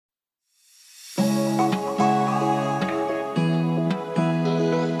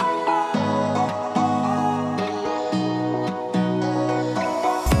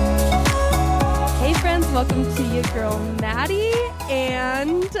girl, Maddie,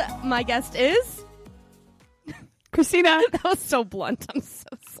 and my guest is Christina. That was so blunt. I'm so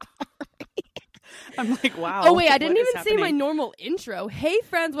sorry. I'm like, wow. Oh, wait, I didn't even say my normal intro. Hey,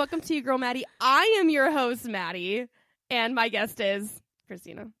 friends, welcome to Your Girl, Maddie. I am your host, Maddie, and my guest is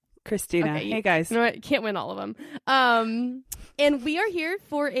Christina. Christina. Okay, hey, guys. You know what? Can't win all of them. And we are here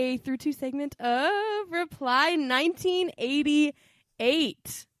for a through two segment of Reply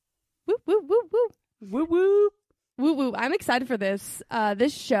 1988. Woo, woo, woo, woo. Woo, woo. Woo, woo. I'm excited for this.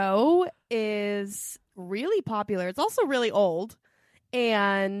 This show is really popular. It's also really old,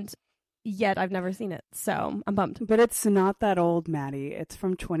 and yet I've never seen it, so I'm bummed. But it's not that old, Maddie. It's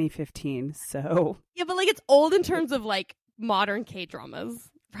from 2015, so... Yeah, but, like, it's old in terms of, like, modern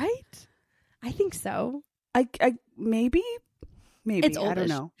K-dramas, right? I think so. I maybe? Maybe. It's oldish. I don't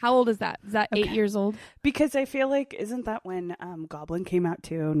know. How old is that? Is that 8 years old? Because I feel like, isn't that when Goblin came out,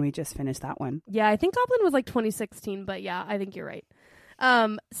 too, and we just finished that one? Yeah, I think Goblin was, like, 2016, but, yeah, I think you're right.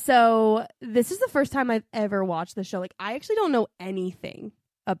 So this is the first time I've ever watched the show. Like, I actually don't know anything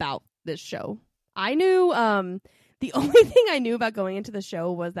about this show. I knew the only thing I knew about going into the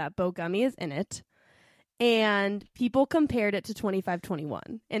show was that Bo Gummy is in it, and people compared it to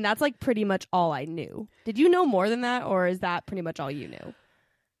 2521, and that's like pretty much all I knew. Did you know more than that, or is that pretty much all you knew?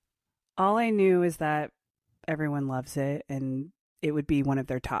 All I knew is that everyone loves it, and it would be one of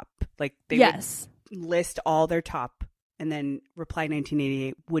their top. Like, they would list all their top, and then Reply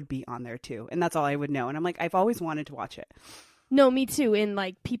 1988 would be on there too, and that's all I would know. And I'm like, I've always wanted to watch it. No, me too. And,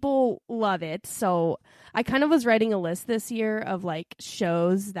 like, people love it. So I kind of was writing a list this year of, like,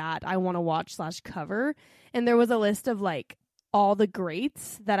 shows that I want to watch / cover. And there was a list of, like, all the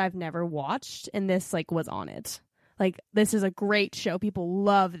greats that I've never watched. And this, like, was on it. Like, this is a great show. People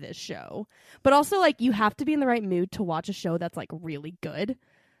love this show. But also, like, you have to be in the right mood to watch a show that's, like, really good.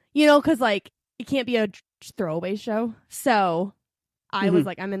 You know, because, like, it can't be a throwaway show. So I was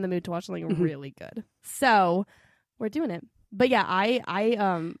like, I'm in the mood to watch something really good. So we're doing it. But yeah, I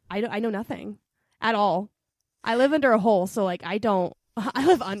know nothing at all. I live under a hole, so like I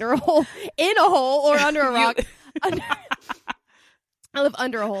live under a hole, in a hole, or under a rock. I live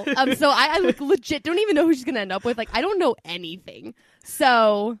under a hole. So I legit don't even know who she's gonna end up with. Like, I don't know anything.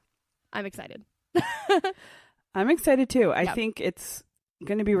 So I'm excited. I'm excited too. I think it's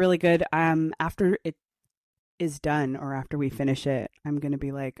gonna be really good. After it is done, or after we finish it, I'm gonna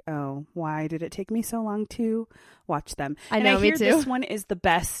be like, oh, why did it take me so long to watch them? I know, and I hear me too. This one is the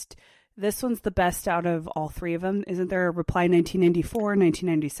best. This one's the best out of all three of them. Isn't there a Reply 1994,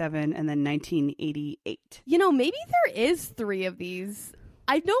 1997, and then 1988? You know, maybe there is 3 of these.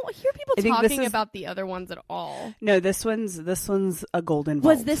 I don't hear people talking about the other ones at all. No, this one's a golden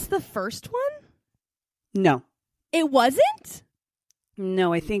vault. Was this the first one? No, it wasn't.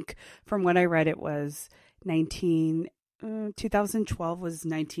 No, I think from what I read, it was 2012 was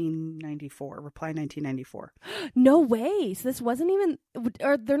 1994. Reply 1994. No way. So this wasn't even,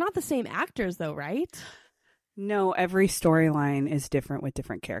 or they're not the same actors though, right? No, every storyline is different with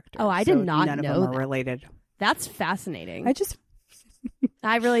different characters. Oh, I did not know none of them are related. That's fascinating.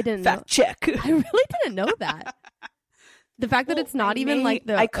 I really didn't fact check. I really didn't know that. The fact that it's not even like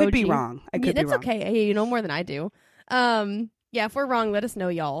the I could OG. be wrong. That's okay. Hey, you know more than I do. Yeah, if we're wrong, let us know,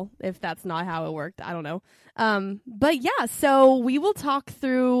 y'all, if that's not how it worked. I don't know. But yeah, so we will talk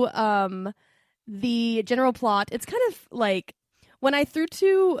through the general plot. It's kind of like when I threw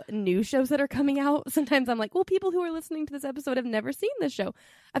to new shows that are coming out, sometimes I'm like, well, people who are listening to this episode have never seen this show.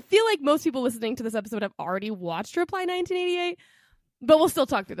 I feel like most people listening to this episode have already watched Reply 1988, but we'll still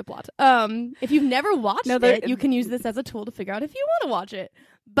talk through the plot. If you've never watched it, you can use this as a tool to figure out if you want to watch it.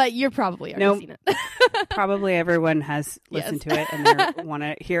 But you're probably already seen it. Probably everyone has listened to it and they want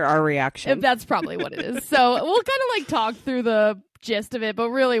to hear our reaction. That's probably what it is. So we'll kind of like talk through the gist of it, but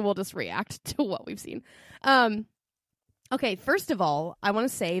really we'll just react to what we've seen. Okay, first of all, I want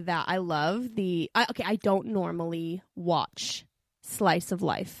to say that I love I don't normally watch slice of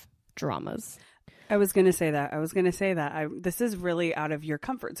life dramas. I was going to say that. This is really out of your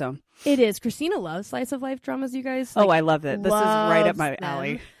comfort zone. It is. Christina loves slice of life dramas, you guys. I love it. This is right up my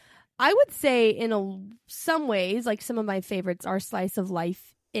alley. I would say in some ways, like some of my favorites are slice of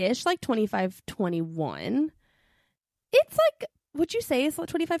life-ish, like 2521. It's like, would you say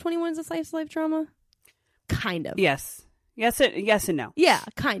 2521 is a slice of life drama? Kind of. Yes. Yes and no. Yeah,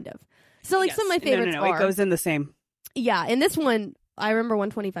 kind of. So like some of my favorites are. It goes in the same. Yeah, and this one, I remember when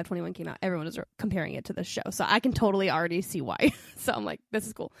 2521 came out, everyone was comparing it to this show. So I can totally already see why. So I'm like, this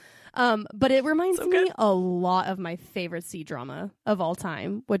is cool. But it reminds me a lot of my favorite C drama of all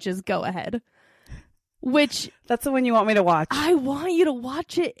time, which is Go Ahead. which that's the one you want me to watch. I want you to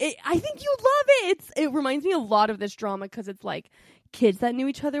watch it. I think you'd love it. It reminds me a lot of this drama because it's like kids that knew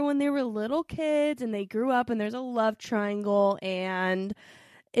each other when they were little kids and they grew up and there's a love triangle and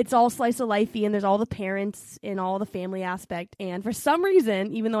it's all slice of lifey and there's all the parents and all the family aspect. And for some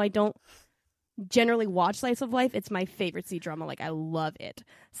reason, even though I don't generally watch slice of life, it's my favorite C-drama. Like, I love it.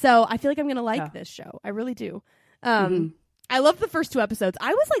 So I feel like I'm going to like this show. I really do. I love the first 2 episodes.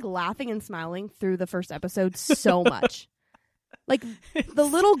 I was like laughing and smiling through the first episode so much. Like the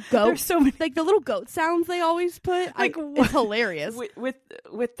little goat, like the little goat sounds they always put. Like it's hilarious.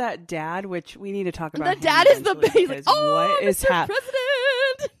 With that dad, which we need to talk about. The dad is the best. He's like, oh, what is happening?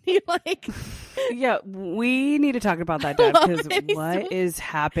 President. He like, yeah, we need to talk about that dad because what is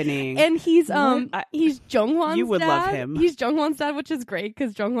happening? And he's Jung-hwan's You would dad. love him. He's Jung-hwan's dad, which is great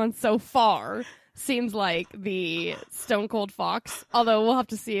because Jung-hwan so far seems like the stone cold fox. Although we'll have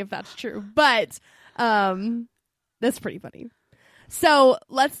to see if that's true. But that's pretty funny. So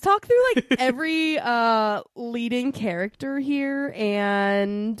let's talk through like every leading character here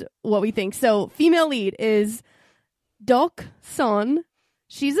and what we think. So female lead is Deok Sun.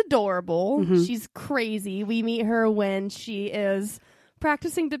 She's adorable. Mm-hmm. She's crazy. We meet her when she is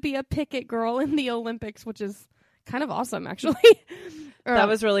practicing to be a picket girl in the Olympics, which is kind of awesome, actually. That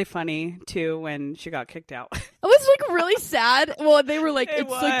was really funny too when she got kicked out. It was like really sad. Well, they were like,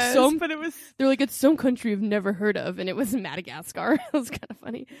 it's some country I've never heard of, and it was Madagascar. It was kind of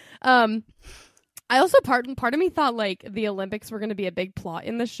funny. I also part of me thought like the Olympics were going to be a big plot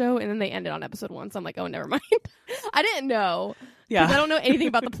in the show, and then they ended on episode 1. So I'm like, oh, never mind. I didn't know. Yeah, I don't know anything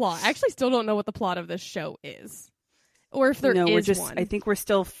about the plot. I actually still don't know what the plot of this show is, or if there is one. I think we're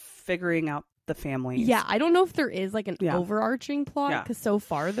still figuring out the families. Yeah, I don't know if there is like an overarching plot because so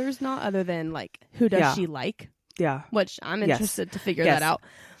far there's not, other than like who does she like? Yeah, which I'm interested to figure that out.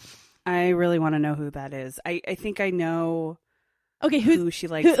 I really want to know who that is. I think I know. Okay, who she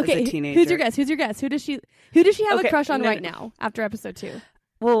likes as a teenager. Who's your guess? Who does she have a crush on right now after episode 2?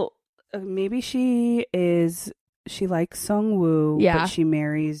 Well, maybe she likes Sung-woo, but she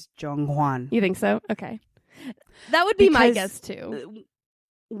marries Jung-hwan. You think so? Okay. That would be my guess too.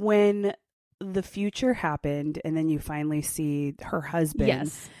 When the future happened and then you finally see her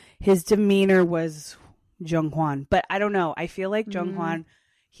husband, his demeanor was Jung-hwan. But I don't know. I feel like Jung-hwan,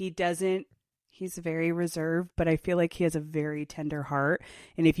 he's very reserved, but I feel like he has a very tender heart.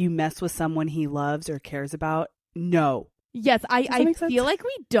 And if you mess with someone he loves or cares about, no. Yes, I feel like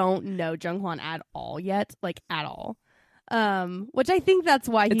we don't know Jung-hwan at all yet, like at all. Which I think that's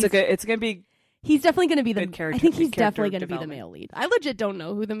why it's gonna be. He's definitely going to be the character. I think he's definitely going to be the male lead. I legit don't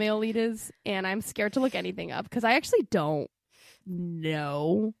know who the male lead is, and I'm scared to look anything up because I actually don't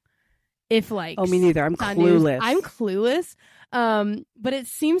know if like. Oh, me neither. I'm clueless. I'm clueless. But it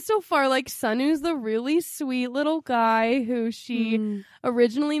seems so far like Sunwoo's the really sweet little guy who she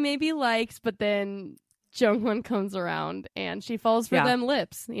originally maybe likes, but then Jung-hwan comes around and she falls for them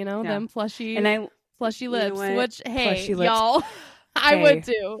lips, them plushy lips. Which y'all, I would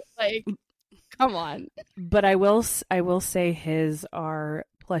do. Like, come on. But I will say his are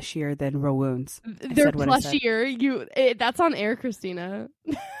plushier than Rowoon's. They're plushier. That's on air, Christina.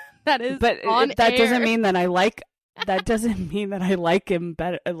 That is, but that doesn't mean that I like. That doesn't mean that I like him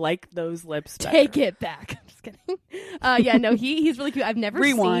better. I like those lips better. Take it back. I'm just kidding. He's really cute. I've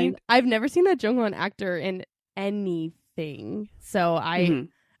never seen that Jung-hwan actor in anything. So I've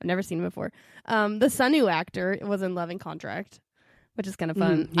never seen him before. The Sunwoo actor was in Love and Contract, which is kind of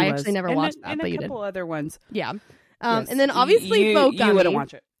fun. I actually never watched that, but you did. And a couple other ones. Yeah. And then obviously Bo Gummy. You wouldn't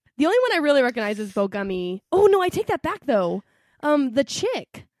watch it. The only one I really recognize is Bo Gummy. Oh no, I take that back though. The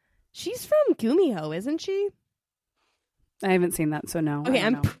chick. She's from Gumiho, isn't she? I haven't seen that, so no. Okay,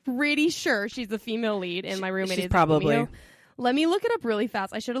 I'm pretty sure she's the female lead in My Roommate is probably. Gumiho. Let me look it up really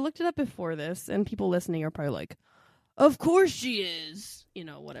fast. I should have looked it up before this, and people listening are probably like, of course she is.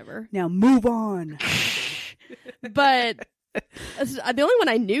 Whatever. Now move on. But the only one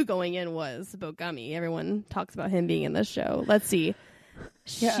I knew going in was Bo Gummy. Everyone talks about him being in this show. Let's see.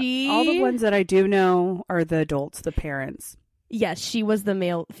 Yeah, all the ones that I do know are the adults, the parents. Yes, she was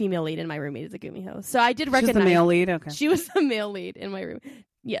the female lead in My Roommate is a Gumiho. So I did recognize. She was the male lead? Okay. She was the male lead in My Room.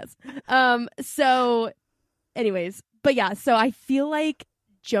 Yes. So anyways, but yeah, so I feel like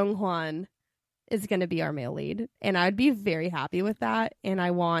Jung-hwan is going to be our male lead, and I'd be very happy with that, and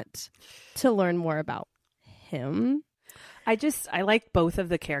I want to learn more about him. I like both of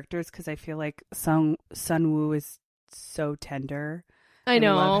the characters because I feel like Sunwoo is so tender. I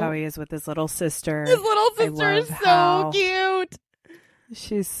know. I love how he is with his little sister. His little sister is so cute.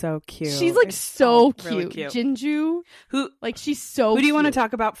 She's so cute. She's like so cute. Really cute. Jinju. Who she's so Who do you want to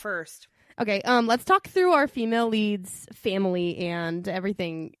talk about first? Okay, let's talk through our female lead's family and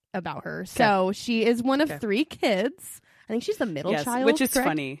everything about her. So she is one of 3 kids. I think she's the middle child, which is correct?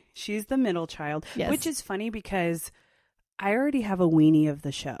 funny. She's the middle child, yes. Which is funny because I already have a weenie of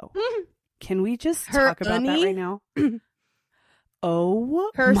the show. Can we just talk about that right now?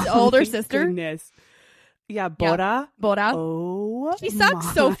 Her older sister? Goodness. Yeah, Bora. Bora. Oh, she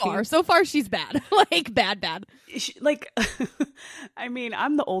sucks so far. So far, she's bad. Like, bad. I mean,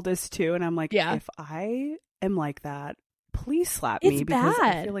 I'm the oldest too, and I'm like, if I am like that, please slap me because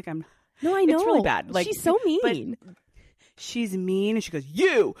I feel like I'm. No, I know. It's really bad. Like, she's so mean. She's mean, and she goes,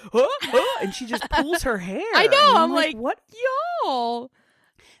 "You," and she just pulls her hair. I know. I'm like, what, y'all?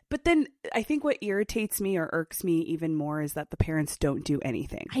 But then I think what irritates me or irks me even more is that the parents don't do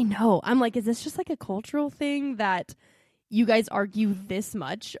anything. I know. I'm like, is this just like a cultural thing that you guys argue this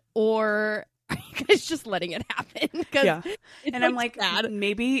much, or are you guys just letting it happen? Yeah. And like I'm like, sad.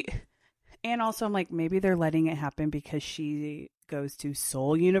 maybe, and also I'm like, maybe they're letting it happen because she goes to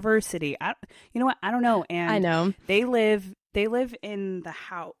Seoul University. You know what? I don't know. And I know. They live in the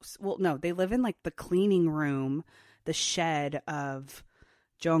house. Well, no, they live in like the cleaning room, the shed of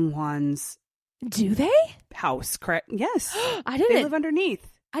Jung-hwan's do they house, correct? Yes. I didn't. They live underneath.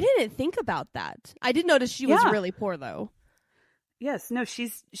 I didn't think about that. I did notice she was really poor though. Yes. No,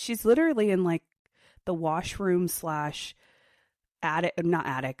 she's literally in like the washroom / attic, not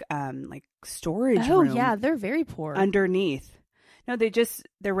attic, like storage room. Oh yeah, they're very poor. Underneath. No,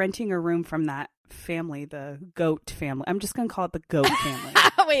 they're renting a room from that family, the goat family. I'm just gonna call it the goat family.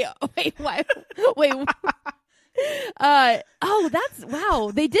 wait, why? Wait. That's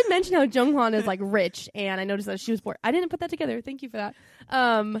wow. They did mention how Jung-hwan is like rich, and I noticed that she was poor. I didn't put that together. Thank you for that.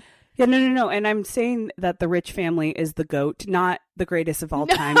 Yeah, no. And I'm saying that the rich family is the goat, not the greatest of all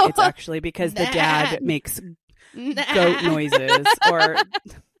time. It's actually because the dad makes goat noises, or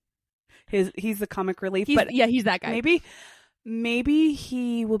he's the comic relief. He's that guy. Maybe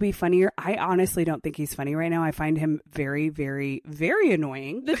he will be funnier. I honestly don't think he's funny right now. I find him very, very, very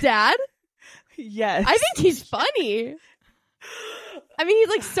annoying. The dad? Yes. I think he's funny. I mean, he's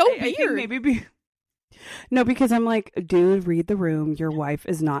like so weird. I think maybe no, because I'm like, dude, read the room. Your wife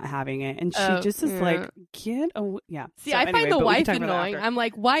is not having it. And she just is like, get away. Yeah. See, I find the wife annoying. I'm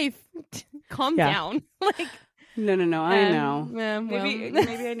like, wife, calm down. Like, no. I know. Maybe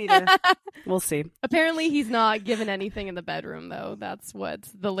I need to. We'll see. Apparently, he's not given anything in the bedroom, though. That's what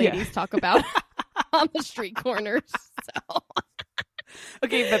the ladies talk about on the street corners. So.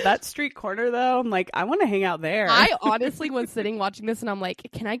 Okay, but that street corner, though, I'm like, I want to hang out there. I honestly was sitting watching this, and I'm like,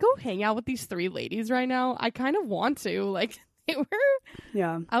 can I go hang out with these 3 ladies right now? I kind of want to. Like, they were.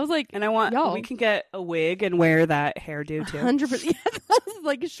 Yeah. I was like, and I want. We can get a wig and wear that hairdo too. 100%. Yeah,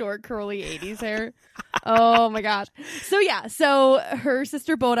 like short, curly 80s hair. Oh my gosh. So her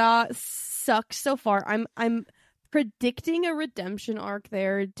sister Bora sucks so far. I'm predicting a redemption arc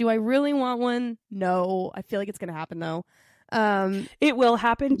there. Do I really want one? No. I feel like it's gonna happen though. It will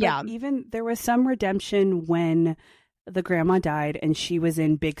happen. But even there was some redemption when the grandma died and she was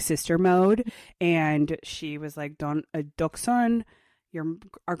in big sister mode, and she was like, "Don't, Doksun,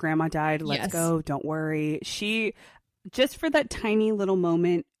 our grandma died. Let's go. Don't worry." She just for that tiny little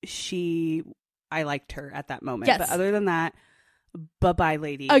moment, I liked her at that moment. Yes. But other than that, bye,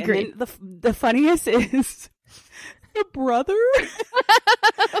 lady. Agreed. And then the funniest is the brother.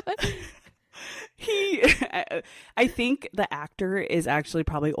 I think the actor is actually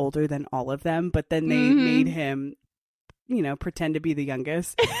probably older than all of them, but then they made him, pretend to be the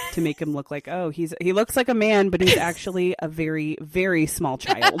youngest to make him look like, he looks like a man, but he's actually a very, very small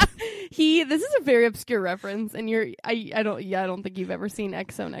child. This is a very obscure reference, and I don't think you've ever seen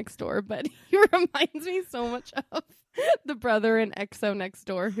EXO Next Door, but he reminds me so much of the brother in EXO Next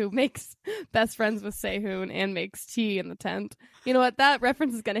Door who makes best friends with Sehun and makes tea in the tent. You know what? That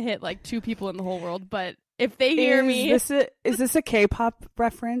reference is going to hit like 2 people in the whole world, but if they hear me... Is this a K-pop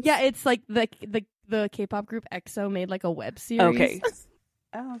reference? Yeah, it's like the K-pop group EXO made like a web series. Okay.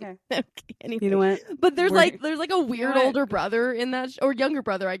 Oh, okay. Anyway. You know what? But there's a weird older brother in that, or younger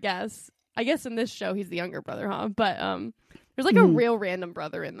brother, I guess. I guess in this show he's the younger brother, huh? But there's like a real random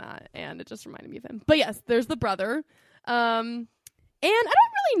brother in that, and it just reminded me of him. But yes, there's the brother. And I don't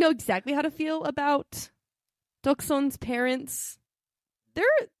really know exactly how to feel about Doksun's parents.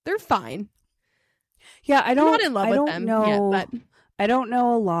 They're fine. Yeah, I'm not in love with them yet, but I don't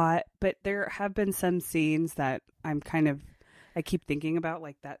know a lot, but there have been some scenes that I keep thinking about,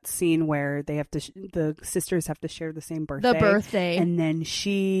 like that scene where they have to, the sisters have to share the same birthday. The birthday. And then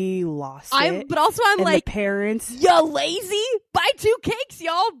she lost it. But also I'm like, the parents. You lazy? Buy 2 cakes,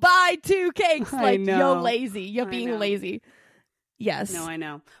 y'all. Buy 2 cakes. Like, know. you're lazy. You're being lazy. Yes. No, I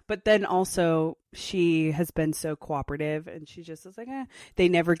know. But then also she has been so cooperative and she just is like, they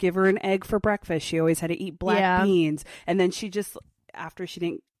never give her an egg for breakfast. She always had to eat black beans. And then she just, after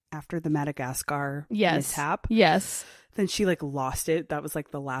the Madagascar mishap. Yes. Then she like lost it. That was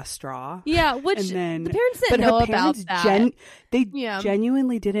like the last straw. Yeah, which then, the parents didn't know about that. They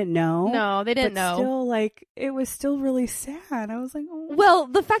genuinely didn't know. No, they didn't know. Still, like, it was still really sad. I was like, oh. Well,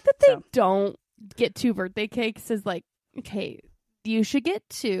 the fact that they don't get 2 birthday cakes is like, okay, you should get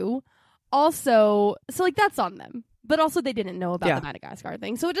 2. Also, so like that's on them. But also they didn't know about the Madagascar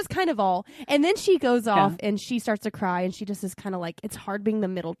thing. So it just kind of all. And then she goes off and she starts to cry and she just is kind of like, it's hard being the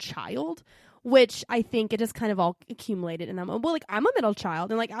middle child. Which I think it just kind of all accumulated. And I'm like, I'm a middle child.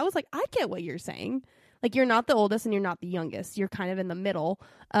 And like, I was like, I get what you're saying. Like, you're not the oldest and you're not the youngest. You're kind of in the middle.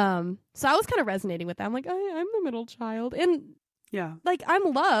 So I was kind of resonating with that. I'm like, I'm the middle child. And like,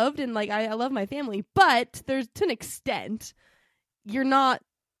 I'm loved and like, I love my family. But there's, to an extent, you're not,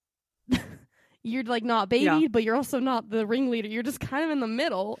 you're like not babied, but you're also not the ringleader. You're just kind of in the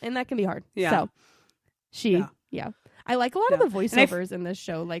middle. And that can be hard. So I like a lot of the voiceovers in this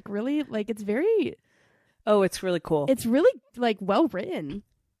show. Like, really, like, it's very... Oh, it's really cool. It's really, like, well written.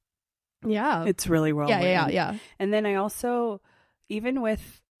 Yeah. It's really well written. Yeah. And then I also, even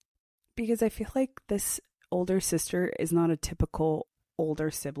with... Because I feel like this older sister is not a typical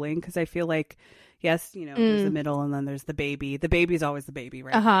older sibling. Because I feel like, yes, you know, there's the middle and then there's the baby. The baby's always the baby,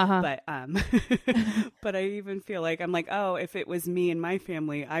 right? But but I even feel like I'm like, oh, if it was me and my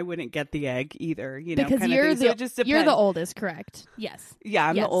family, I wouldn't get the egg either. You know, because you're the oldest, correct? Yes. Yeah,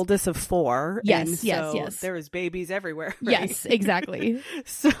 I'm the oldest of 4. Yes, and yes. There was babies everywhere. Right? Yes, exactly.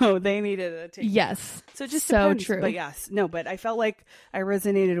 So they needed a take. Yes. So just so depends. true. But yes, no. But I felt like I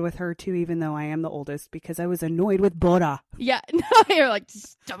resonated with her too, even though I am the oldest, because I was annoyed with Bora. Yeah. No, you're like,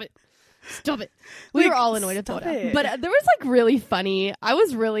 stop it. Stop it. We were all annoyed at Boda. But there was like really funny. I've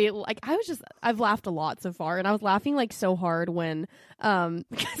laughed a lot so far. And I was laughing like so hard when,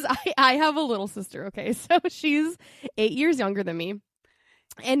 because I have a little sister. Okay. So she's 8 years younger than me.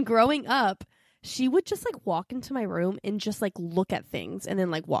 And growing up, she would just like walk into my room and just like look at things and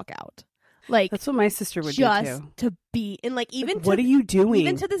then like walk out. Like, that's what my sister would do just to be. And like, even like, what are you doing?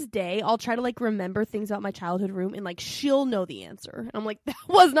 Even to this day, I'll try to like remember things about my childhood room and like she'll know the answer. And I'm like, that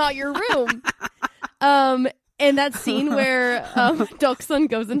was not your room. And that scene where Doksun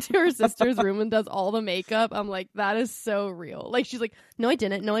goes into her sister's room and does all the makeup, I'm like, that is so real. Like, she's like, no, I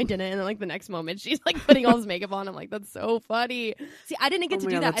didn't. And then like the next moment, she's like putting all this makeup on. I'm like, that's so funny. See, I didn't get to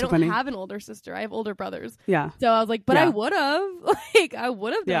do that. I don't have an older sister. I have older brothers. Yeah. So I was like, but I would have. Like, I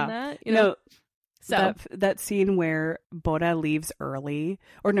would have done that. You know? So that scene where Bora leaves early,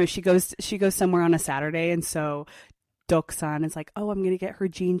 or no, she goes somewhere on a Saturday, and so Doksun is like, oh, I'm going to get her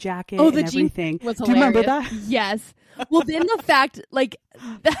jean jacket and everything. Was do you remember that? Yes. Well, then the fact, like,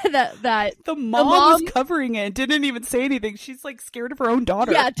 that the mom was covering it, didn't even say anything. She's, like, scared of her own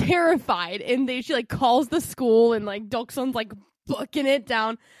daughter. Yeah, terrified. And she, like, calls the school, and, like, Doksun's, like, booking it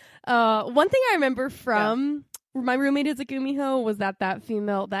down. One thing I remember from my roommate is a Gumiho was that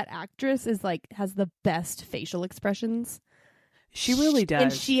actress is, like, has the best facial expressions. She really does.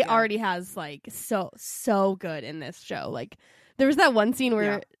 And she already has, like, so good in this show. Like, there was that one scene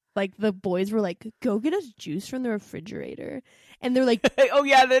where, like, the boys were like, go get us juice from the refrigerator. And they're like, oh,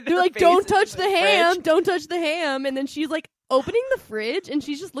 yeah. They're like, don't touch the ham. Don't touch the ham. And then she's, like, opening the fridge, and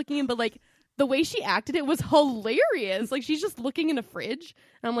she's just looking in, but, like, the way she acted it was hilarious. Like, she's just looking in a fridge.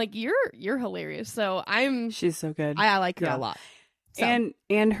 And I'm like, you're hilarious. So she's so good. I like her a lot. So.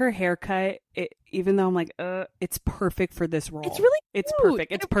 And her haircut, even though I'm like, it's perfect for this role. It's really cute. It's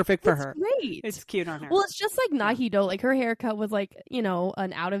perfect. It's perfect for her. Great. It's cute on her. Well, it's just like Nahido. Like, her haircut was like, you know,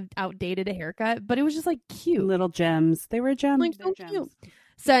 an outdated haircut, but it was just like cute. Little gems. They were gems. Like, so cute.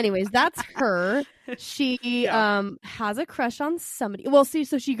 So anyways, that's her. She has a crush on somebody. Well, see,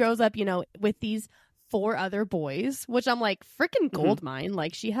 so she grows up, you know, with these 4 other boys, which I'm like, freaking gold mine.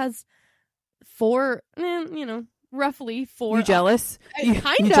 Like, she has 4, you know, roughly 4. You jealous? Kind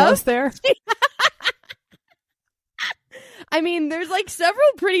you of. Jealous there? I mean, there's like several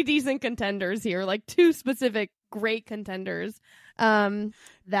pretty decent contenders here, like 2 specific great contenders.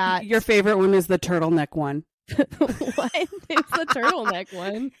 That your favorite one is the turtleneck one. What? It's the turtleneck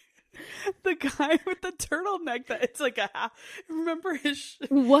one. The guy with the turtleneck that it's like remember his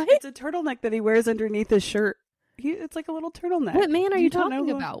what? It's a turtleneck that he wears underneath his shirt. It's like a little turtleneck. What man are you talking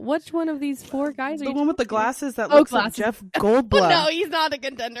about? Which one of these 4 guys are the you one with the glasses that looks like Jeff Goldblum? No, he's not a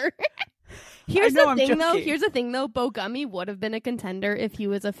contender. Here's the thing though. Bogumi would have been a contender if he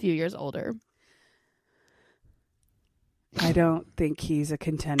was a few years older. I don't think he's a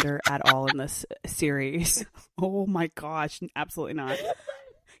contender at all in this series. Oh my gosh, absolutely not.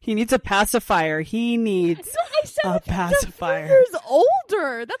 He needs a pacifier. He needs a pacifier. He's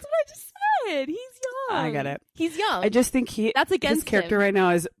older. That's what I just said. He's young. I get it. He's young. I just think that's against his character him right now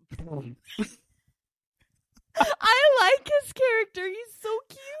is. I like his character. He's so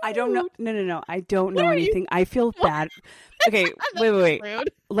cute. I don't know. No. I don't know anything. I feel bad. Okay, wait.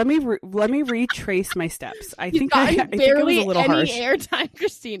 Let me retrace my steps. I think I think it was a little harsh. Airtime,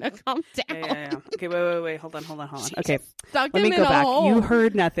 Christina. Calm down. Yeah. Okay, wait. Hold on. Okay, let me go back. Hole. You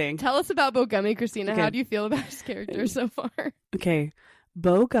heard nothing. Tell us about Bo Gummy, Christina. Okay. How do you feel about his character so far? Okay,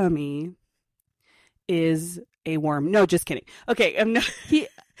 Bo Gummy is a worm. No, just kidding. Okay, I'm not. You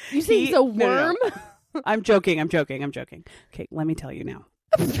think he's a worm? No. I'm joking. Okay, let me tell you now.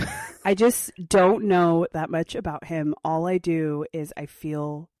 I just don't know that much about him. All I do is I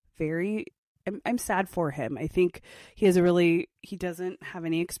feel I'm sad for him. I think he doesn't have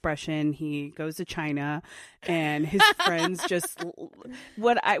any expression. He goes to China and his friends just,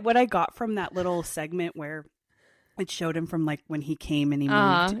 what I got from that little segment where it showed him from like when he came and he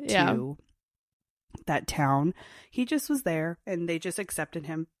moved to that town, he just was there and they just accepted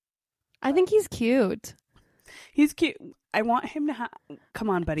him. I think he's cute. He's cute. I want him to come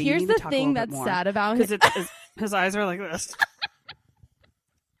on, buddy. Here's the thing that's sad about him. Because his eyes are like this.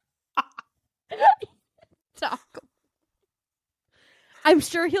 Talk. I'm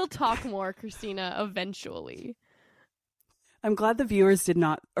sure he'll talk more, Christina, eventually. I'm glad the listeners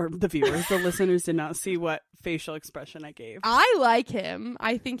did not see what facial expression I gave. I like him.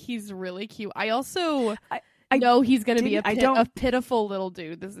 I think he's really cute. I also know he's going to be a pitiful little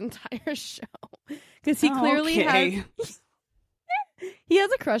dude this entire show. Because he clearly has... He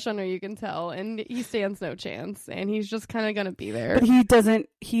has a crush on her, you can tell, and he stands no chance, and he's just kind of going to be there. But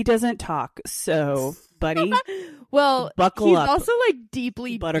he doesn't talk, so, buddy, well, buckle up. He's also, like,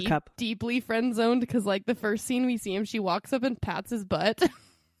 deeply friend-zoned, because, like, the first scene we see him, she walks up and pats his butt.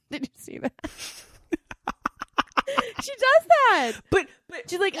 Did you see that? She does that! But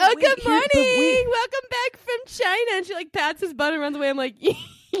she's like, good morning! Welcome back from China! And she, like, pats his butt and runs away. I'm like,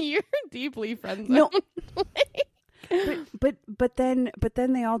 you're deeply friend-zoned. No. But then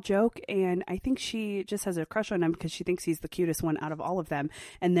they all joke, and I think she just has a crush on him because she thinks he's the cutest one out of all of them.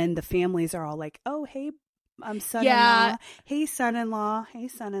 And then the families are all like, "Oh, hey, son-in-law, hey son-in-law, hey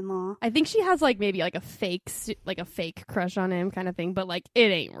son-in-law." I think she has like maybe like a fake crush on him kind of thing, but like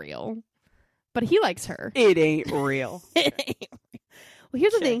it ain't real. But he likes her. It ain't real. It ain't real. Well,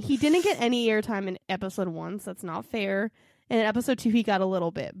 here's the thing: he didn't get any airtime in episode 1, so that's not fair. And in episode 2, he got a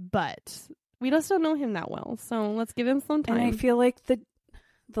little bit, but we just don't know him that well, so let's give him some time. And I feel like the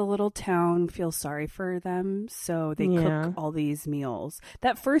little town feels sorry for them, so they cook all these meals.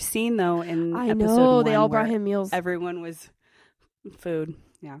 That first scene, though, in episode 1, they all brought him meals. Everyone was food.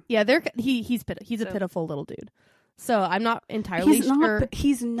 Yeah. He's a pitiful little dude. So I'm not entirely sure.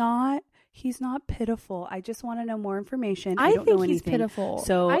 He's not pitiful. I just want to know more information. I don't think know he's pitiful.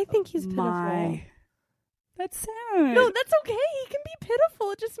 So I think he's pitiful. That's sad. No, that's okay. He can be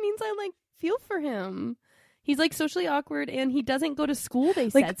pitiful. It just means I like feel for him. He's like socially awkward and he doesn't go to school,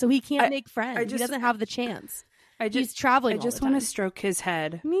 they said, so he can't make friends. He doesn't have the chance. He's traveling. I just want to stroke his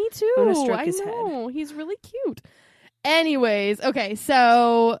head. Me too. I want to stroke his head. He's really cute. Anyways, okay,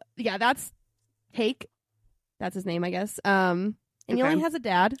 so yeah, that's Hake. That's his name, I guess. And he only has a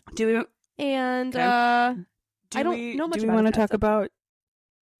dad. I don't know much about. Do we want to talk about?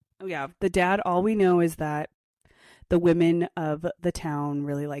 Oh yeah, the dad. All we know is that the women of the town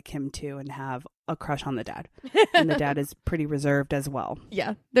really like him too and have a crush on the dad. And the dad is pretty reserved as well.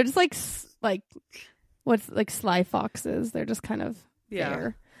 Yeah. They're just like what's like sly foxes. They're just kind of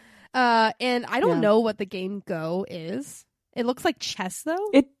there. And I don't know what the game Go is. It looks like chess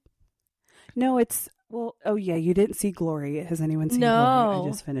though. You didn't see Glory. Has anyone seen Glory? I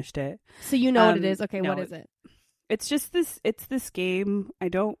just finished it. So you know what it is. Okay, what is it? It's just this game.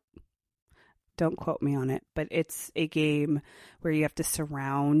 Don't quote me on it, but it's a game where you have to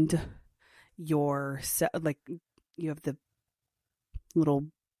surround you have the little,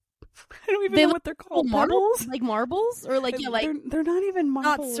 I don't even know what they're called. Marbles? Like marbles? Or like, they're not even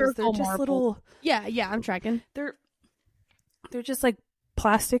marbles. Not they're just little. Yeah, I'm tracking. They're just like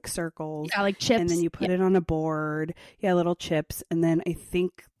plastic circles. Yeah, like chips. And then you put it on a board. Yeah, little chips. And then I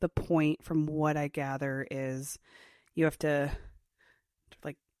think the point, from what I gather, is you have to,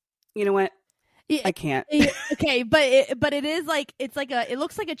 like, you know what? I can't. Okay, but it is like, it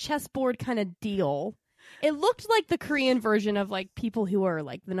looks like a chessboard kind of deal. It looked like the Korean version of like people who are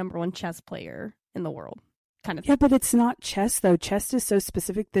like the number one chess player in the world kind of thing. Yeah, but it's not chess though. Chess is so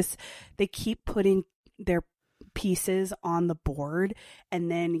specific. They keep putting their pieces on the board, and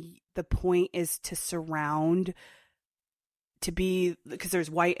then the point is to surround to be, because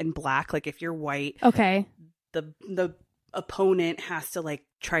there's white and black. Like if you're white, okay, the opponent has to like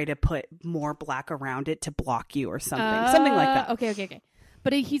try to put more black around it to block you or something like that. Okay.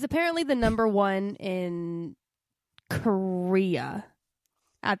 But he's apparently the number one in Korea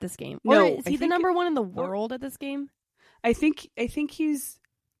at this game. Or is he the number one in the world at this game? I think he's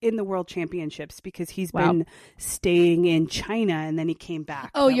in the world championships because he's been staying in China and then he came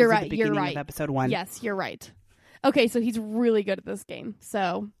back. Oh, you're right. At the beginning of episode 1. Yes, you're right. Okay, so he's really good at this game.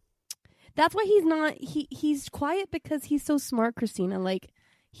 So that's why he's quiet, because he's so smart, Christina. Like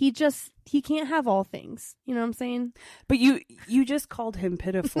he can't have all things. You know what I'm saying? But you just called him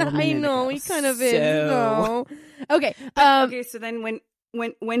pitiful. I know, he kind of is. No. Okay. Okay, so then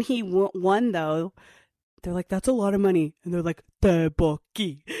when he won though, they're like, that's a lot of money. And they're like,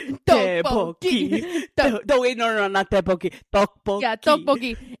 tteokbokki. No, wait, no, not tteokbokki. Tteokbokki. Yeah,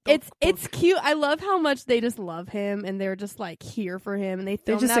 tteokbokki. It's cute. I love how much they just love him and they're just like here for him, and they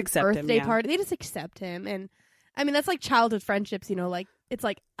film that birthday party. They just accept him. And I mean, that's like childhood friendships, you know, like it's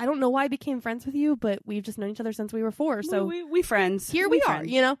like, I don't know why I became friends with you, but we've just known each other since we were 4. So we friends. Here we are,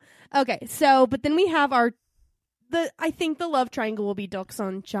 you know? Okay, so, but then we have I think the love triangle will be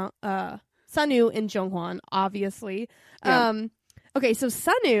Doksun, Sunwoo and Jonghyun, obviously. Yeah. Okay, so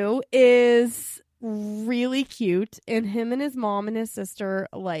Sunwoo is really cute, and him and his mom and his sister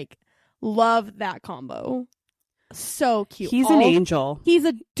like love that combo. So cute. He's an angel. He's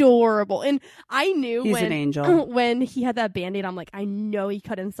adorable, and I knew he's an angel. When he had that Band-Aid. I'm like, I know he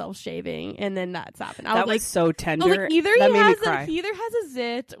cut himself shaving, and then that's happened. That was so tender. I was like, either he either has a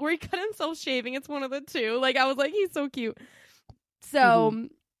zit or he cut himself shaving. It's one of the two. Like I was like, he's so cute. So.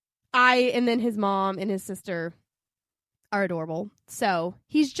 And then his mom and his sister are adorable. So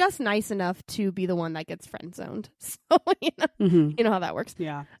he's just nice enough to be the one that gets friend zoned. So you know how that works.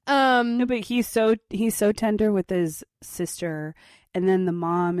 Yeah. No, but he's so tender with his sister, and then the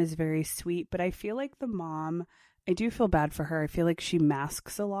mom is very sweet. But I feel like the mom, I do feel bad for her. I feel like she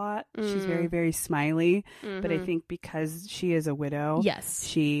masks a lot. She's very, very smiley. But I think because she is a widow, yes,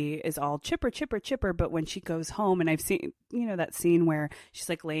 she is all chipper. But when she goes home, and I've seen, that scene where she's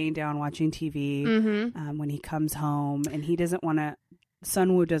like laying down watching TV when he comes home, and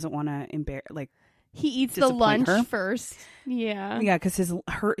Sunwoo doesn't want to embarrass, like, he eats the lunch first. Yeah. Yeah, because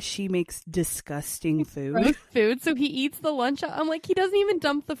she makes disgusting food. So he eats the lunch. I'm like, he doesn't even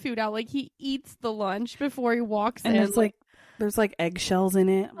dump the food out. Like, he eats the lunch before he walks in. And it's like, there's like eggshells in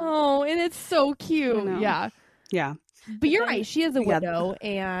it. Oh, and it's so cute. Yeah. Yeah. But you're right. She is a widow.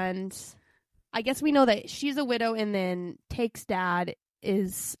 And I guess we know that she's a widow, and then Taek's dad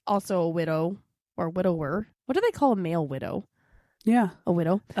is also a widow or widower. What do they call a male widow? Yeah. A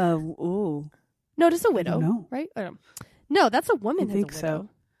widow. Ooh. No, just a widow, right? No, that's a woman. I think so.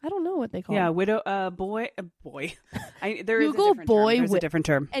 I don't know what they call. Yeah, it. Widow. Boy. There is Google a different boy. Term. There's a different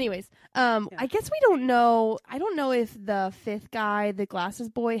term. Anyways, I guess we don't know. I don't know if the fifth guy, the glasses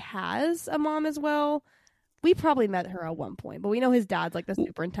boy, has a mom as well. We probably met her at one point, but we know his dad's like the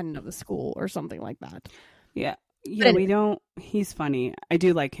superintendent of the school or something like that. Yeah. Yeah, we don't. He's funny. I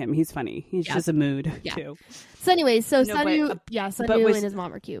do like him. He's funny. He's just a mood too. So, anyways, Sunwoo, Sunwoo and his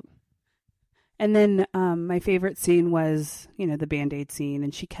mom are cute. And then my favorite scene was, the Band-Aid scene,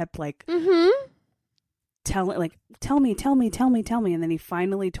 and she kept like tell me. And then he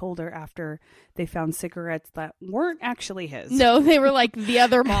finally told her after they found cigarettes that weren't actually his. No, they were like the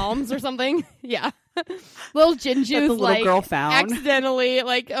other mom's or something. Yeah. Little Jinju's like girl found accidentally,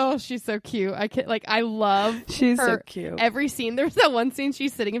 like, oh, she's so cute. I love she's her. So cute. Every scene. There's that one scene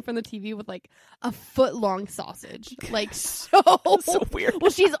she's sitting in front of the TV with like a foot-long sausage, like so weird.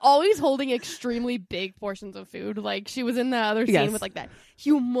 Well, she's always holding extremely big portions of food. Like she was in the other scene with like that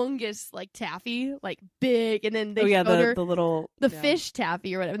humongous like taffy, like big, and then they showed her the fish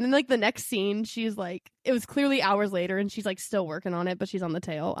taffy or whatever. And then like the next scene, she's like, it was clearly hours later, and she's like still working on it, but she's on the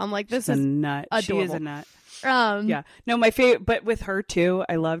tail. I'm like, this is a nut. Adorable. She is a nut. Yeah. No, my favorite, but with her too,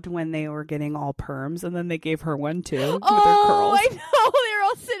 I loved when they were getting all perms, and then they gave her one too with her curls. I know, they're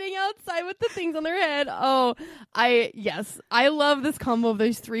all sitting outside with the things on their head. Oh, I love this combo of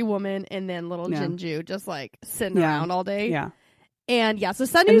those 3 women and then little Jinju just like sitting around all day. Yeah. And so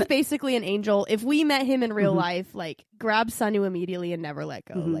Sunwoo's basically an angel. If we met him in real life, like grab Sunwoo immediately and never let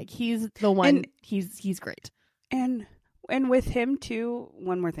go. Like he's the one. And he's great. And with him too.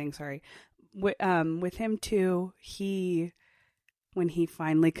 One more thing. Sorry. With him too. When he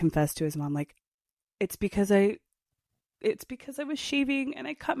finally confessed to his mom, like, it's because it's because I was shaving and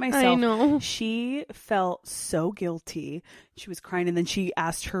I cut myself. I know. She felt so guilty. She was crying, and then she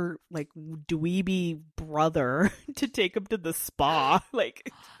asked her like dweeby brother to take him to the spa.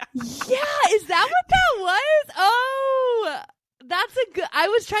 Like, yeah, is that what that was? Oh, that's a good. I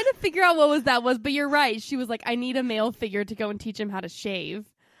was trying to figure out what that was, but you're right. She was like, I need a male figure to go and teach him how to shave.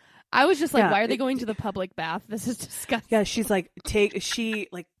 I was just like, why are they going to the public bath? This is disgusting. Yeah, she's like, she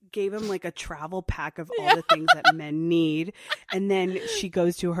gave him like a travel pack of all the things that men need, and then she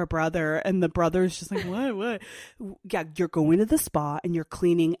goes to her brother, and the brother's just like, what? Yeah, you're going to the spa and you're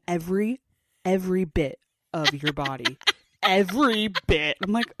cleaning every bit of your body, every bit.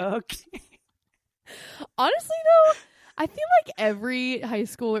 I'm like, okay. Honestly, though, I feel like every high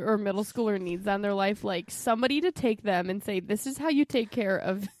schooler or middle schooler needs that in their life, like somebody to take them and say, "This is how you take care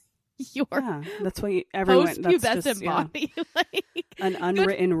of." That's what everyone post-pubescent body. Like, an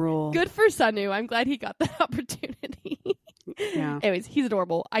unwritten rule. Good for Sunu. I'm glad he got that opportunity. Yeah. Anyways, he's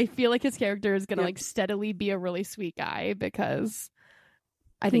adorable. I feel like his character is gonna like steadily be a really sweet guy because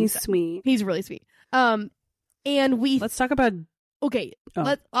I think he's sweet. He's really sweet. And let's talk about. Okay,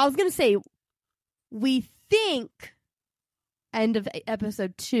 I was gonna say we think end of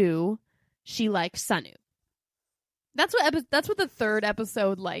episode 2 she likes Sunu. That's what the third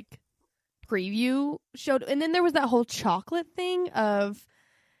episode like preview showed, and then there was that whole chocolate thing of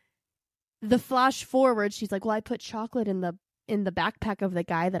the flash forward. She's like, well, I put chocolate in the backpack of the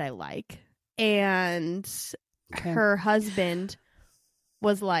guy that I like, and her husband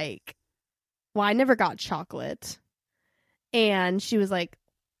was like, well, I never got chocolate, and she was like,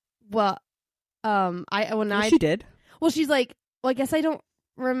 well, she did. Well, she's like, well, I guess I don't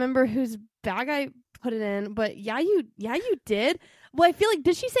remember whose bag I put it in, but yeah, you did. Well, I feel like,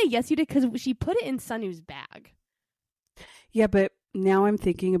 did she say yes you did? Because she put it in Sunu's bag. Yeah, but now I'm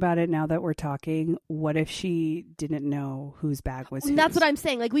thinking about it now that we're talking. What if she didn't know whose bag was his? That's what I'm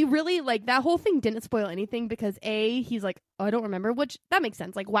saying. Like, we really, like, that whole thing didn't spoil anything because he's like, oh, I don't remember, which that makes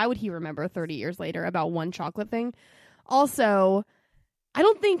sense. Like, why would he remember 30 years later about one chocolate thing? Also, I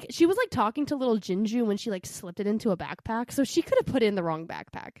don't think she was like talking to little Jinju when she like slipped it into a backpack, so she could have put it in the wrong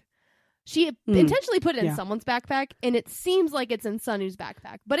backpack. She intentionally put it in someone's backpack, and it seems like it's in Sunu's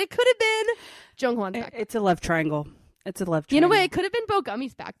backpack, but it could have been Jung-hwan's backpack. It's a love triangle. You know what? It could have been Bo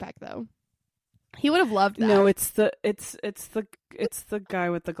Gummy's backpack, though. He would have loved that. No, it's the guy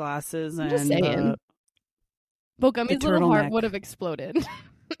with the glasses. I'm just saying. Bo Gummy's little heart would have exploded.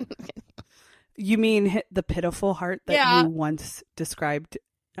 You mean the pitiful heart that you once described?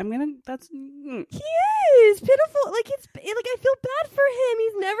 He is pitiful. Like, I feel bad for him.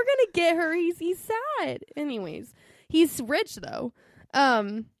 He's never gonna get her. He's sad. Anyways, he's rich though.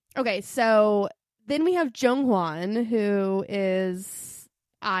 Okay, so then we have Jung-hwan, who is,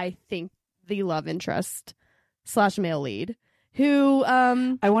 I think, the love interest / male lead. Who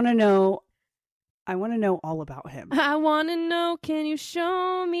I want to know all about him. I want to know. Can you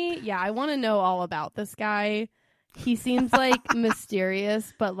show me? Yeah, I want to know all about this guy. He seems like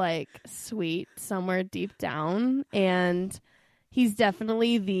mysterious, but like sweet somewhere deep down. And he's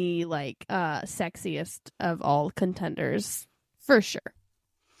definitely the like sexiest of all contenders for sure.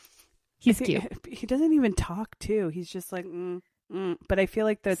 He's cute. He doesn't even talk too. He's just like, but I feel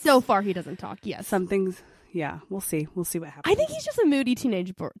like that's so far he doesn't talk. Yes. Some things. Yeah, we'll see. We'll see what happens. I think he's just a moody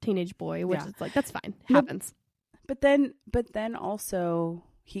teenage boy, which is like, that's fine. It happens. But then also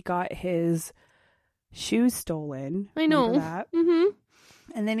he got his shoes stolen. I know. Remember that? Mm-hmm.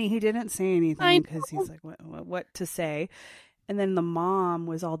 And then he didn't say anything because he's like, what to say? And then the mom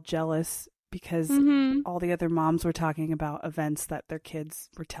was all jealous because all the other moms were talking about events that their kids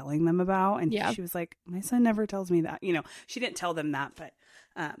were telling them about. And she was like, my son never tells me that. You know, she didn't tell them that, but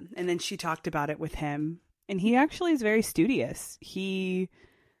and then she talked about it with him. And he actually is very studious. He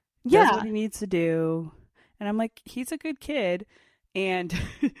does what he needs to do. And I'm like, he's a good kid. And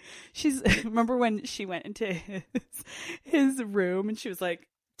remember when she went into his room and she was like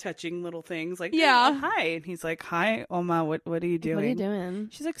touching little things like, oh, hi. And he's like, hi, Oma, what are you doing? What are you doing?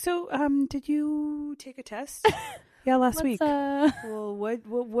 She's like, so, did you take a test? Yeah, last week. Well,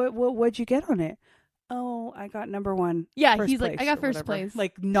 what'd you get on it? Oh, I got number 1. Yeah, he's like, I got first place.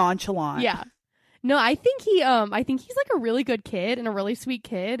 Like nonchalant. Yeah. No, I think he's like a really good kid and a really sweet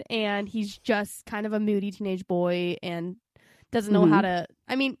kid, and he's just kind of a moody teenage boy and doesn't know how to,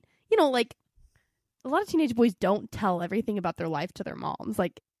 I mean, you know, like a lot of teenage boys don't tell everything about their life to their moms.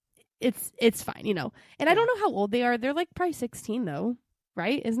 Like it's fine, you know. And I don't know how old they are. They're like probably 16 though,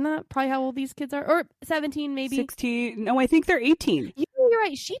 right? Isn't that probably how old these kids are? Or 17 maybe? 16. No, I think they're 18. You're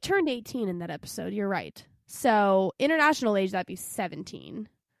right. She turned 18 in that episode. You're right. So international age, that'd be 17.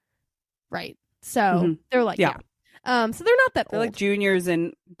 Right. So they're like, So they're not that they're old. Like juniors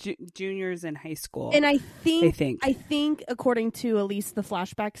in high school. And I think according to at least the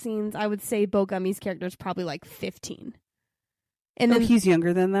flashback scenes, I would say Bo Gummy's character is probably like 15. And then he's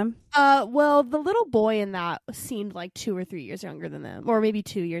younger than them? Well, the little boy in that seemed like 2 or 3 years younger than them, or maybe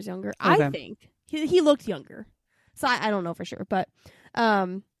 2 years younger. Okay. I think he looked younger. So I don't know for sure, but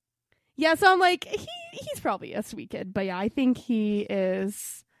yeah, so I'm like he's probably a sweet kid, but yeah, I think he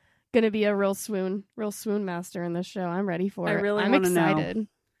is going to be a real swoon master in this show. I'm ready for it. I'm excited. Know.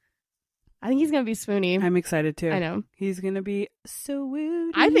 I think he's going to be swoony. I'm excited too. I know. He's going to be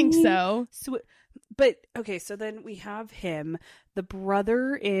swoony. I think so. But okay, so then we have him. The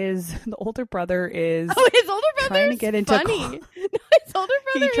older brother is. Oh, his older brother trying to get into funny. No, his older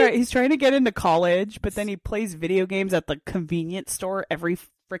brother. He's trying to get into college, but then he plays video games at the convenience store every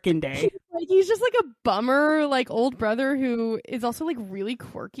freaking day. He's just like a bummer, like old brother who is also like really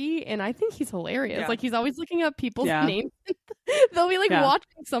quirky, and I think he's hilarious. Yeah. Like he's always looking up people's names. They'll be like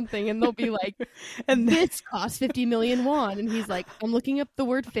watching something, and they'll be like, and this costs 50 million won, and he's like, I'm looking up the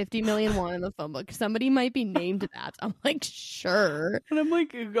word 50 million won in the phone book. Somebody might be named that. I'm like, sure, and I'm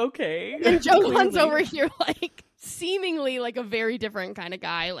like, okay. And Jong-Hun's over here like seemingly like a very different kind of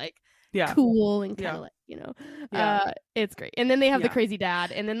guy, like. Yeah. Cool and kind of like, it's great. And then they have the crazy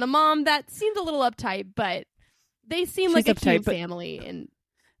dad, and then the mom that seems a little uptight, but they seem She's like a uptight, cute family. And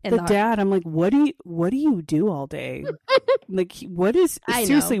the dad, I'm like, what do you do all day? Like, what does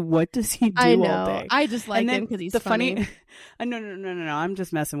what does he do all day? I just like him because he's funny. No, I'm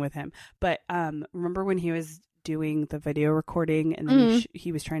just messing with him. But remember when he was doing the video recording, and then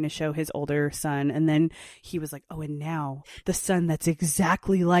he was trying to show his older son, and then he was like, oh, and now the son that's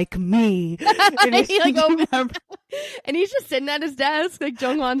exactly like me. And, and he's just sitting at his desk, like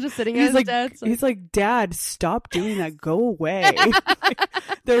Jong-Hun's just sitting at his desk. He's like, Dad, stop doing that, go away.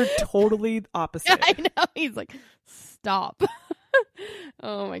 They're totally opposite. Yeah, I know. He's like, stop.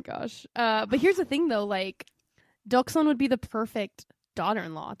 Oh my gosh. But here's the thing though, like Doksun would be the perfect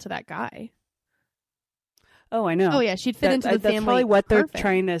daughter-in-law to that guy. Oh, I know. Oh, yeah. She'd fit into the family. That's probably what they're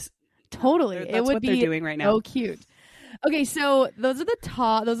trying to. Totally. That's what they're doing right now. So cute. Okay, so those are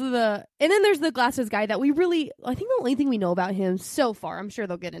the. And then there's the glasses guy that I think the only thing we know about him so far, I'm sure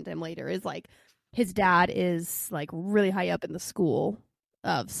they'll get into him later, is like his dad is like really high up in the school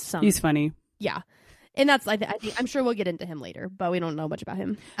of some. He's funny. Yeah. And that's, I think, I'm sure we'll get into him later, but we don't know much about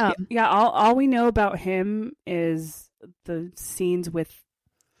him. All we know about him is the scenes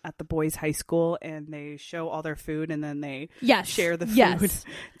at the boys' high school, and they show all their food, and then they share the food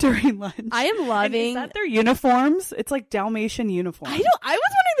during lunch. I am loving. Is that their uniforms? It's like Dalmatian uniforms. I was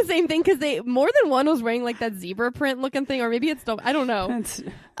wondering the same thing because they more than one was wearing like that zebra print looking thing, or maybe it's I don't know. It's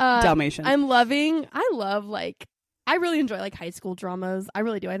Dalmatian. I really enjoy like high school dramas. I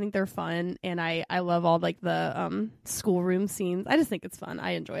really do. I think they're fun, and I love all like the schoolroom scenes. I just think it's fun.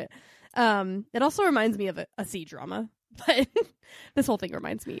 I enjoy it. It also reminds me of a C drama. But this whole thing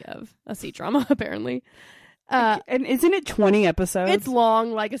reminds me of a C drama, apparently. And isn't it 20 episodes? It's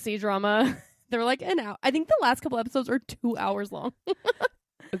long, like a C drama. They're like an hour. I think the last couple episodes are 2 hours long.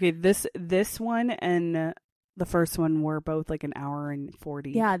 Okay, this one and the first one were both like an hour and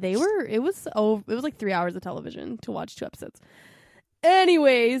 40. Yeah, they were. It was like 3 hours of television to watch 2 episodes.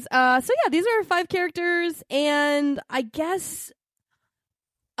 Anyways, so yeah, these are 5 characters, and I guess,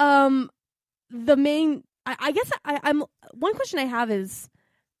 the main. I guess I'm one question I have is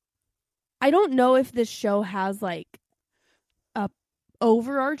I don't know if this show has like a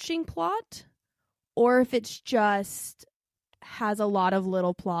overarching plot or if it's just has a lot of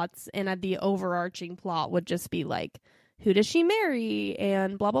little plots, and the overarching plot would just be like, who does she marry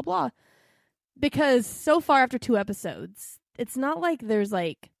and blah blah blah. Because so far after 2 episodes, it's not like there's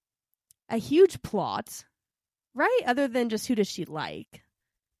like a huge plot, right? Other than just who does she like.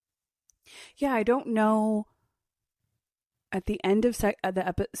 Yeah, I don't know. At the end of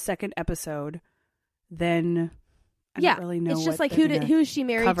the second episode, then I don't really know. It's just like who's she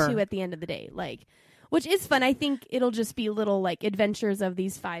married to at the end of the day, like, which is fun. I think it'll just be little like adventures of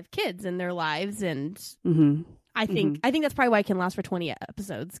these 5 kids and their lives, and I think that's probably why it can last for 20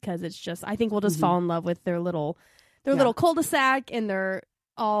 episodes, because it's just I think we'll just fall in love with their little cul-de-sac and their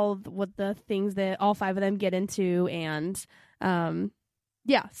what the things that all 5 of them get into, and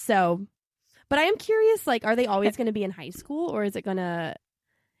so. But I am curious, like, are they always going to be in high school, or is it going to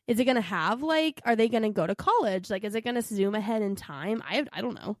have, like, are they going to go to college? Like, is it going to zoom ahead in time? I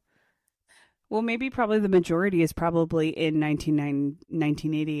don't know. Well, probably the majority is probably in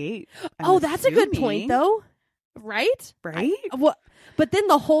 1988. That's a good point, though. Right? Right? But then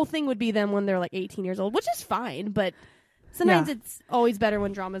the whole thing would be them when they're, like, 18 years old, which is fine, but Sometimes it's always better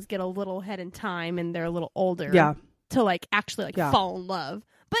when dramas get a little ahead in time and they're a little older. Yeah. To like actually like fall in love.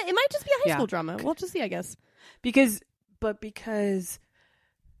 But it might just be a high school drama. We'll just see, I guess. Because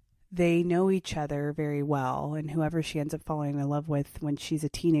they know each other very well, and whoever she ends up falling in love with when she's a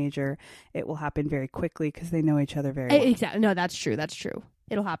teenager, it will happen very quickly because they know each other very well. Exactly. No, that's true.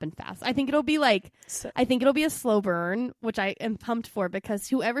 It'll happen fast. I think it'll be a slow burn, which I am pumped for, because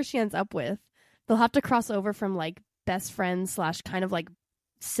whoever she ends up with, they'll have to cross over from like best friends / kind of like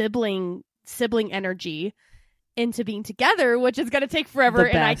sibling energy into being together, which is going to take forever,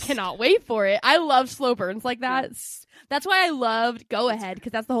 and I cannot wait for it. I love slow burns like that. That's why I loved Go Ahead,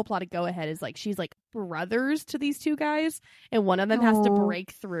 because that's the whole plot of Go Ahead, is like she's like brothers to these two guys, and one of them has to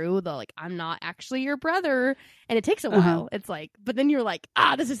break through the like, I'm not actually your brother, and it takes a while. It's like, but then you're like,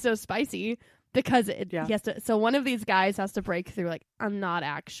 this is so spicy, because he has to. So one of these guys has to break through like, I'm not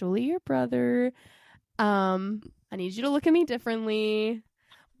actually your brother. I need you to look at me differently,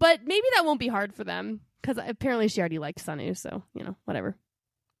 but maybe that won't be hard for them. Because apparently she already likes Sunwoo, so, whatever.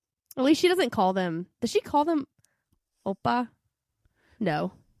 At least she doesn't call them... Does she call them Oppa?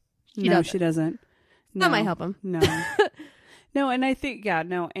 No. She doesn't. That might help him. No. No, and I think... Yeah,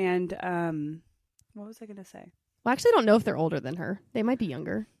 no, and... what was I going to say? Well, actually, I don't know if they're older than her. They might be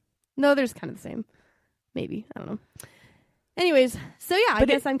younger. No, they're just kind of the same. Maybe. I don't know. Anyways, so yeah, I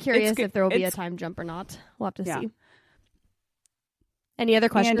guess I'm curious if there will be a time jump or not. We'll have to see. Any other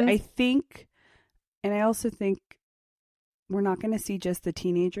questions? And I also think we're not going to see just the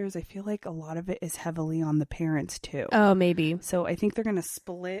teenagers. I feel like a lot of it is heavily on the parents, too. Oh, maybe. So I think they're going to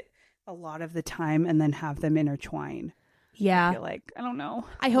split a lot of the time and then have them intertwine. Yeah. I feel like, I don't know.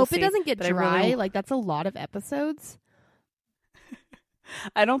 I hope it doesn't get dry. Like, that's a lot of episodes.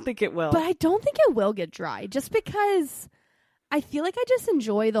 I don't think it will. But I don't think it will get dry, just because... I feel like I just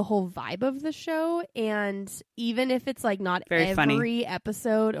enjoy the whole vibe of the show, and even if it's like not every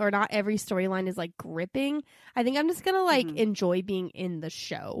episode or not every storyline is like gripping, I think I'm just gonna like enjoy being in the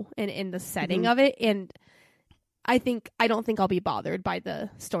show and in the setting of it, and I don't think I'll be bothered by the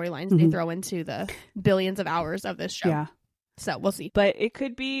storylines they throw into the billions of hours of this show. Yeah. So we'll see. But it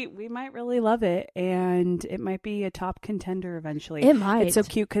could be, we might really love it, and it might be a top contender eventually. It might. It's so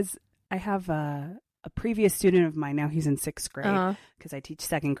cute because I have a previous student of mine, now he's in 6th grade because I teach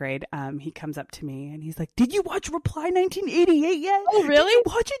 2nd grade. He comes up to me and he's like, "Did you watch Reply 1988 yet? Oh, really?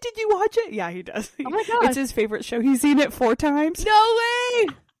 Did you watch it? Yeah, he does. Oh my gosh. It's his favorite show. He's seen it 4 times. No way.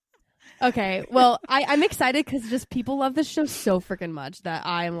 Okay, well, I'm excited because just people love this show so freaking much that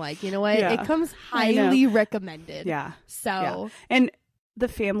I'm like, you know what? It comes highly recommended. Yeah. So. Yeah. And the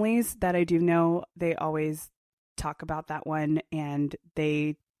families that I do know, they always talk about that one, and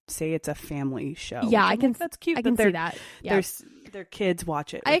they say it's a family show. Yeah, I can. That's cute. I can see that. Yeah. Their kids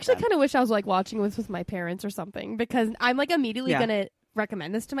watch it. I actually kind of wish I was like watching this with my parents or something, because I'm like immediately gonna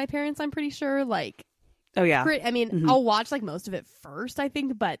recommend this to my parents. I'm pretty sure. Like, oh yeah. I mean, I'll watch like most of it first, I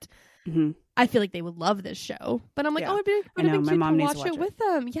think, but I feel like they would love this show. But I'm like, it'd be cute to watch it with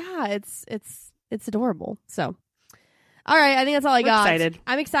them. Yeah, it's adorable. So. All right, I think that's all I got.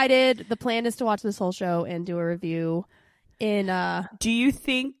 I'm excited. The plan is to watch this whole show and do a review. Do you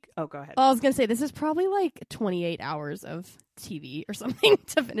think... Oh, go ahead. Oh, I was going to say, this is probably like 28 hours of TV or something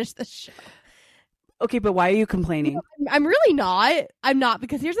to finish this show. Okay, but why are you complaining? I'm really not. I'm not,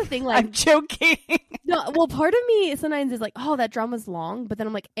 because here's the thing. Like, I'm joking. No, well, part of me sometimes is like, oh, that drama's long. But then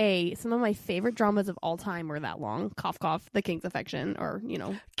I'm like, some of my favorite dramas of all time were that long. Cough, cough, The King's Affection, or,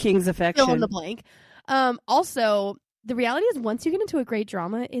 King's Affection. Fill in the blank. Also... The reality is, once you get into a great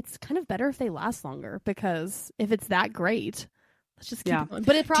drama, it's kind of better if they last longer, because if it's that great, let's just keep going.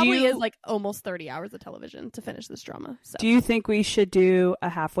 But it probably is like almost 30 hours of television to finish this drama. So. Do you think we should do a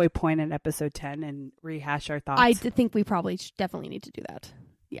halfway point at episode 10 and rehash our thoughts? I think we probably definitely need to do that.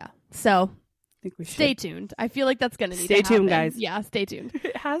 Yeah. So think we should. Stay tuned. I feel like that's going to need to happen. Stay tuned, guys. Yeah, stay tuned.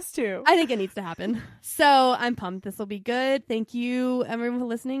 It has to. I think it needs to happen. So I'm pumped. This will be good. Thank you, everyone, for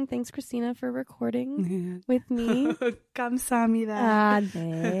listening. Thanks, Christina, for recording with me. 감사합니다.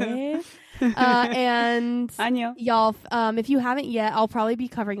 And 안녕. Y'all, if you haven't yet, I'll probably be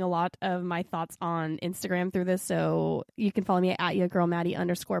covering a lot of my thoughts on Instagram through this. So you can follow me at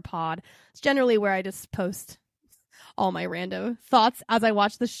 @yagirlmaddie_pod. It's generally where I just post all my random thoughts as I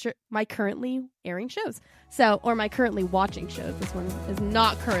watch my currently airing shows. So, or my currently watching shows. This one is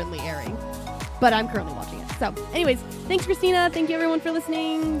not currently airing, but I'm currently watching it. So, anyways, thanks, Christina. Thank you, everyone, for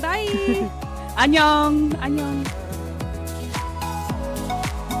listening. Bye. 안녕. 안녕.